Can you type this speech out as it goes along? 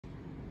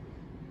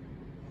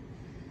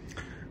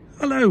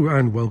Hello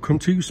and welcome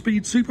to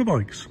Speed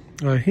Superbikes.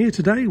 Here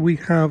today we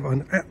have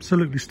an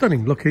absolutely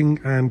stunning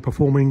looking and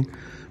performing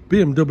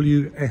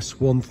BMW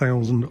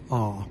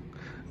S1000R.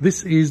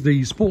 This is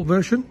the sport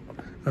version.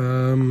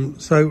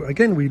 So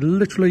again, we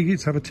literally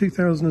have a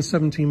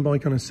 2017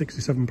 bike on a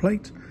 67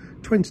 plate,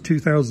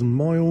 22,000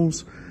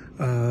 miles,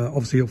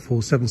 obviously up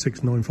for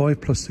 7695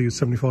 plus the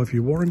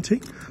 75-year warranty.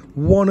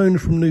 One owner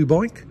from new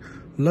bike,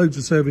 loads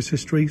of service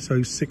history,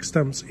 so 6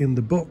 stamps in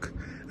the book,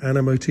 and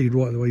MOT'd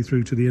right the way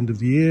through to the end of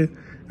the year.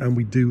 And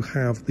we do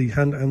have the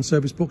hand and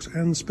service books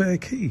and spare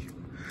key.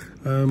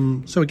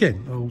 So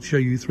again, I'll show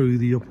you through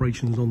the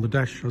operations on the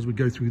dash as we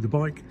go through the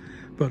bike,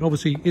 but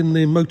obviously in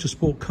the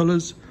motorsport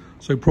colours,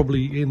 so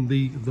probably in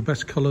the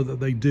best colour that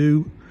they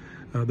do.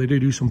 They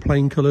do some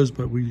plain colours,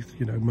 but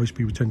most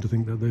people tend to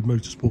think that the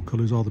motorsport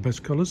colours are the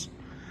best colours.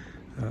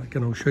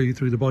 Again, I'll show you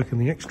through the bike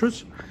and the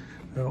extras.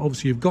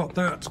 Obviously you've got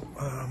that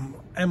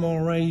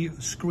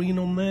MRA screen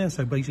on there,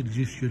 so basically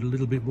gives you a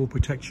little bit more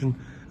protection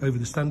over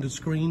the standard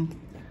screen.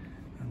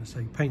 And I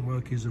say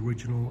paintwork is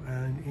original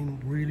and in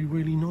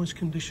really nice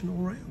condition all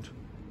round.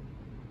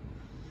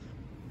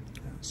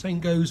 Same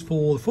goes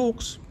for the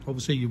forks.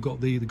 Obviously you've got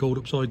the gold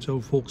upside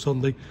down forks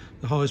on the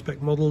higher spec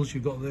models.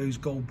 You've got those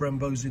gold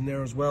Brembos in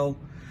there as well,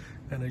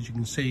 and as you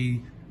can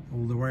see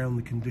all around,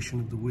 the condition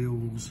of the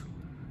wheels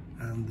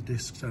and the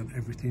discs and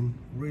everything,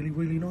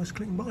 really nice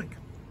clean bike.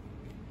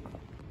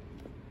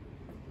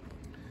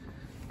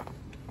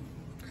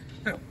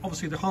 Now,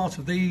 obviously the heart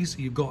of these,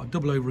 you've got a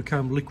double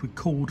over-cam liquid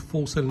cooled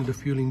 4-cylinder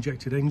fuel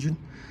injected engine.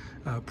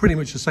 Pretty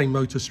much the same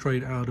motor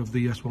straight out of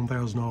the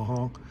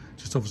S1000R,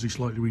 just obviously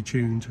slightly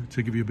retuned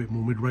to give you a bit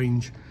more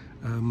mid-range,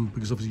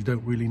 because obviously you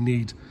don't really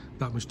need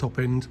that much top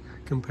end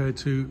compared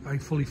to a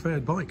fully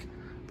fared bike,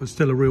 but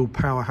still a real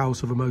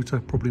powerhouse of a motor,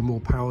 probably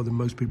more power than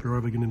most people are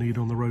ever going to need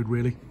on the road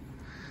really.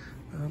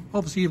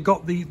 Obviously you've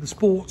got the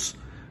sports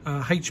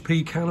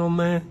HP can on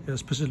there,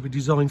 specifically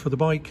designed for the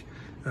bike,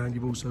 and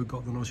you've also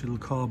got the nice little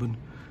carbon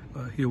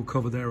heel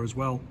cover there as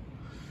well.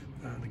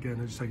 And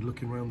again, as I say,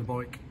 looking around the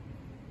bike,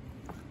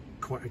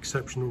 quite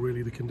exceptional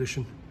really, the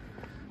condition.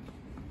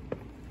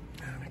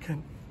 And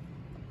again,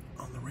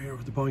 on the rear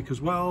of the bike as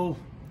well,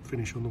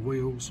 finish on the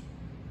wheels,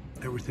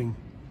 everything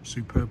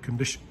superb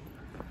condition.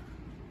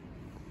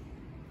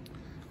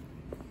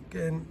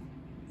 Again,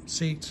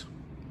 seat,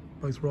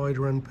 both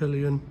rider and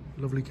pillion,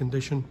 lovely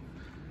condition.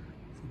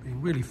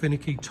 Being really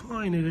finicky,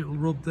 tiny little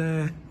rub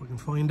there, if I can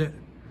find it.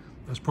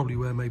 That's probably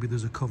where maybe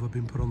there's a cover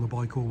been put on the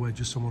bike, or where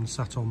just someone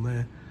sat on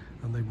there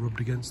and they rubbed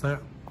against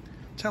that.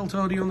 Tail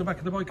tidy on the back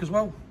of the bike as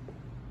well.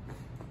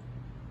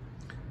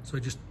 So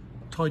it just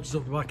tidies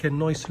up the back end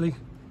nicely.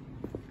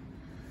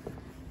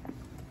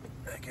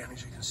 Again,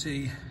 as you can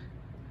see,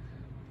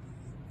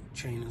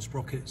 chain and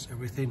sprockets,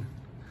 everything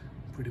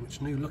pretty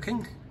much new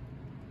looking.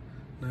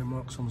 No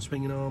marks on the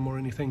swinging arm or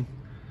anything.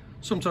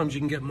 Sometimes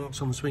you can get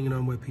marks on the swinging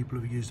arm where people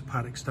have used a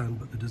paddock stand,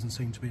 but there doesn't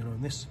seem to be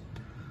on this.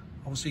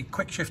 Obviously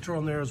quick shifter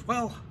on there as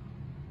well.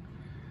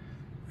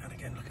 And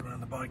again, looking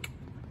around the bike,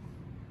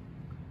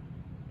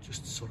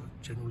 just sort of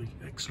generally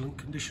excellent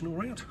condition all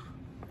round.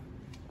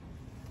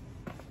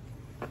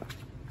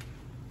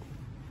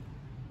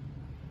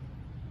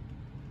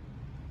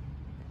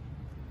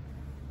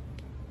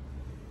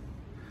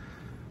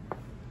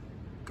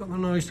 Got the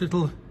nice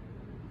little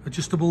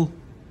adjustable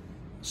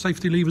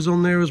safety levers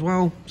on there as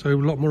well, so a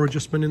lot more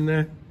adjustment in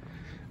there.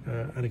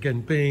 And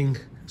again,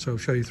 so I'll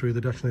show you through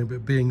the dash now,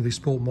 but being the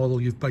sport model,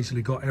 you've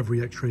basically got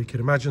every extra you can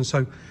imagine.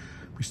 So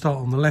we start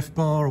on the left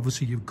bar,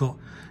 obviously you've got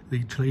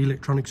the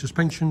electronic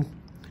suspension,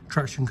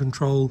 traction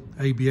control,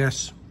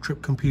 ABS,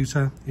 trip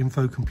computer,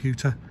 info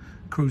computer,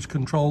 cruise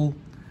control.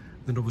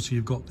 Then obviously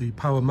you've got the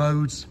power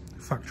modes,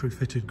 factory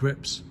fitted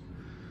grips.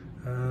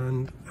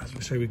 And as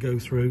we say, we go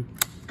through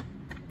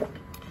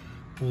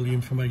all the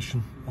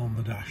information on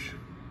the dash.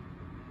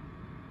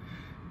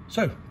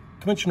 So,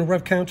 conventional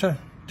rev counter,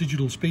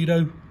 digital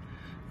speedo,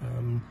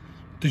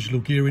 digital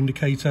gear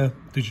indicator,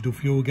 digital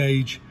fuel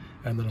gauge,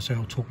 and then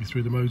I'll talk you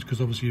through the modes,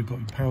 because obviously you've got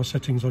your power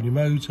settings on your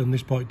modes, and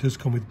this bike does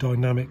come with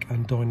dynamic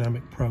and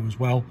dynamic pro as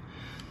well.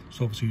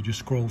 So obviously you just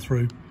scroll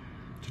through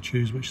to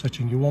choose which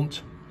setting you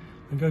want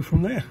and go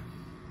from there.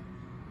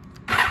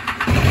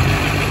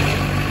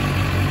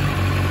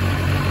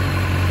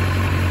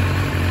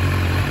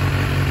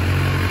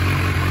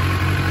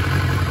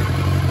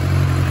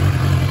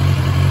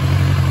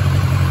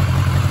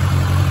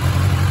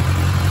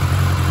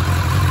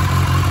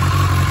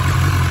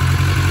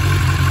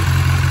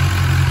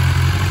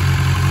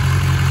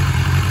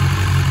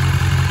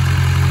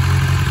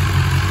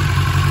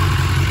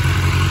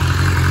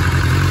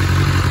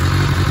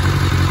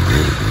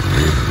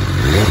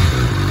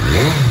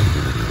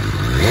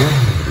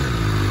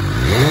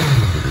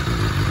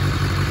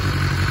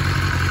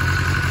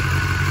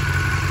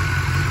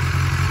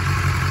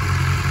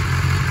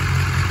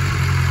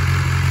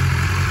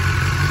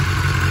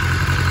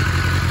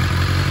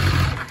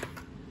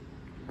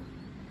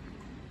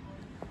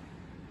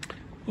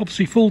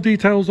 Obviously, full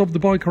details of the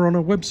bike are on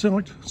our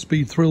website,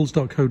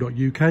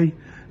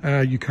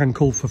 speedthrills.co.uk. You can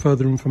call for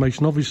further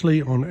information,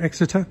 obviously, on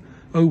Exeter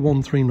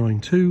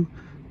 01392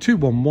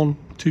 211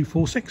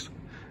 246.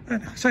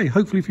 And say,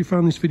 hopefully if you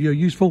found this video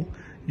useful,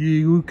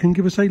 you can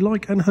give us a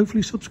like and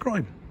hopefully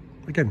subscribe.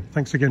 Again,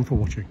 thanks again for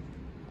watching.